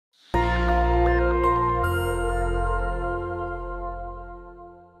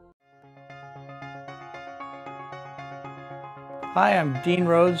Hi, I'm Dean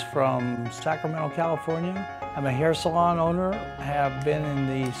Rhodes from Sacramento, California. I'm a hair salon owner. I have been in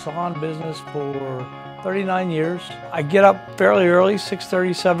the salon business for 39 years. I get up fairly early,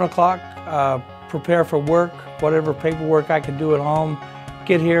 6:30, 7 o'clock, prepare for work, whatever paperwork I can do at home.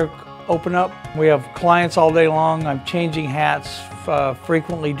 Get here, open up. We have clients all day long. I'm changing hats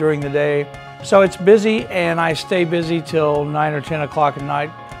frequently during the day. So it's busy, and I stay busy till 9 or 10 o'clock at night.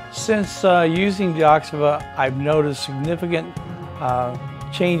 Since using D'OXYVA, I've noticed significant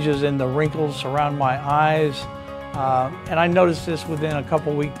changes in the wrinkles around my eyes, and I noticed this within a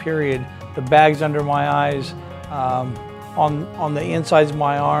couple-week period. The bags under my eyes, on the insides of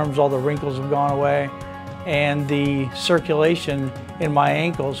my arms, all the wrinkles have gone away, and the circulation in my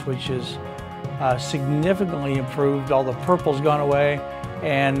ankles, which is significantly improved. All the purple's gone away,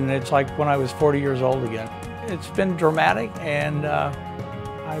 and it's like when I was 40 years old again. It's been dramatic, and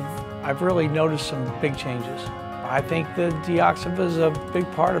I've really noticed some big changes. I think that D'OXYVA is a big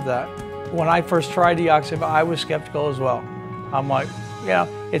part of that. When I first tried D'OXYVA, I was skeptical as well. I'm like, yeah,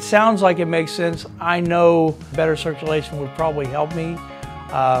 it sounds like it makes sense. I know better circulation would probably help me,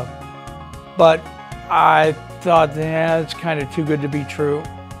 but I thought, yeah, it's kind of too good to be true.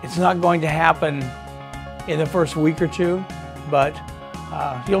 It's not going to happen in the first week or two, but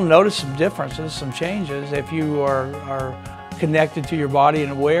you'll notice some differences, some changes if you are connected to your body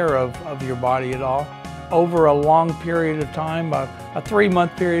and aware of your body at all. Over a long period of time, a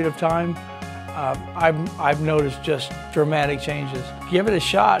 3-month period of time, I've noticed just dramatic changes. Give it a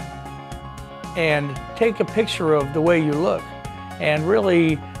shot and take a picture of the way you look, and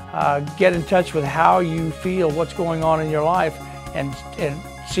really get in touch with how you feel, what's going on in your life, and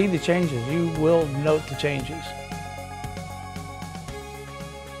see the changes. You will note the changes.